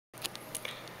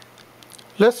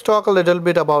Let's talk a little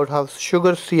bit about how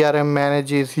SugarCRM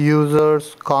manages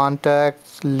users,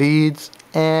 contacts, leads,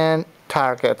 and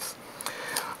targets.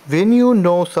 When you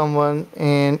know someone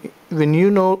and when you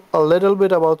know a little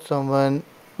bit about someone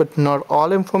but not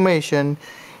all information,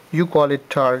 you call it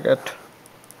target.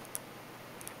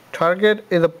 Target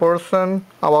is a person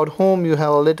about whom you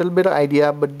have a little bit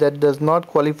idea but that does not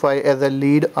qualify as a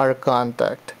lead or a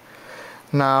contact.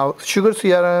 Now,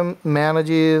 SugarCRM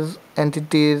manages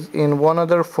entities in one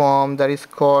other form that is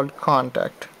called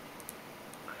contact.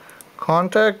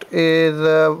 Contact is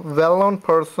a well-known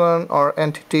person or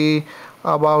entity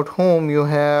about whom you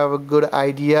have a good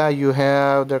idea, you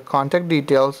have their contact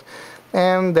details,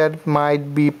 and that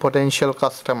might be potential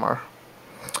customer.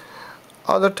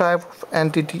 Other type of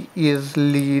entity is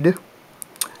lead.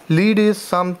 Lead is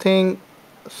someone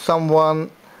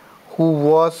who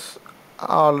was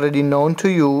already known to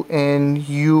you and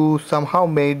you somehow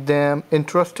made them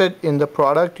interested in the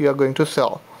product you are going to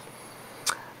sell.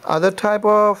 Other type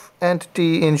of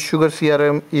entity in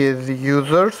SugarCRM is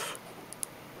users.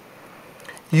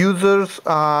 Users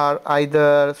are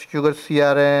either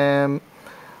SugarCRM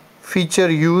feature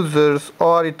users,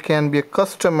 or it can be a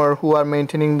customer who are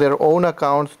maintaining their own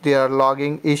accounts. They are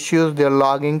logging issues, they are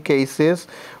logging cases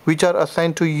which are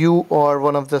assigned to you or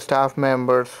one of the staff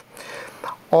members.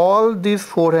 All these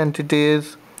four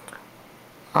entities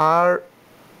are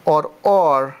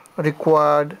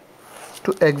required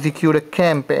to execute a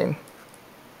campaign.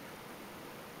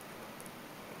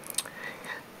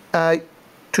 To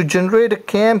generate a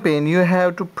campaign, you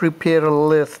have to prepare a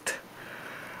list.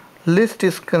 List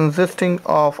is consisting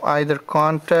of either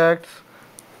contacts,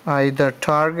 either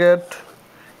target,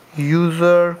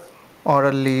 user, or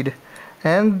a lead.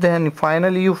 And then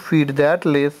finally you feed that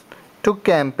list to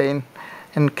campaign.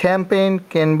 And campaign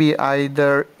can be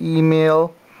either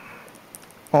email,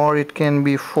 or it can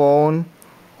be phone,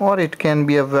 or it can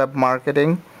be a web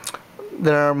marketing.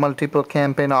 There are multiple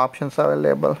campaign options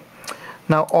available.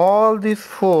 Now all these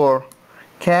four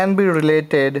can be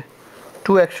related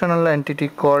to external entity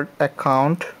called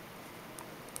account.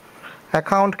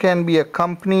 Account can be a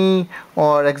company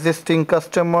or existing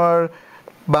customer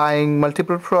buying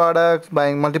multiple products,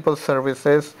 buying multiple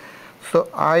services. So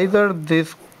either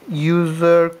this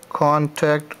user,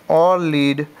 contact, or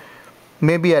lead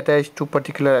may be attached to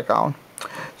particular account.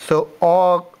 So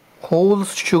whole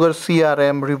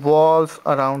SugarCRM revolves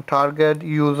around target,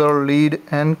 user, lead,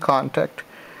 and contact.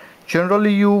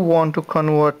 Generally you want to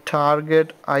convert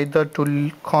target either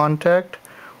to contact,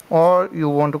 or you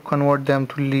want to convert them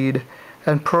to lead,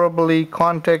 and probably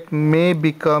contact may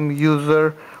become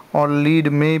user or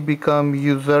lead may become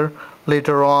user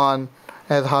later on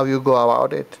as how you go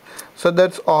about it. So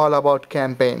that's all about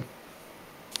campaign.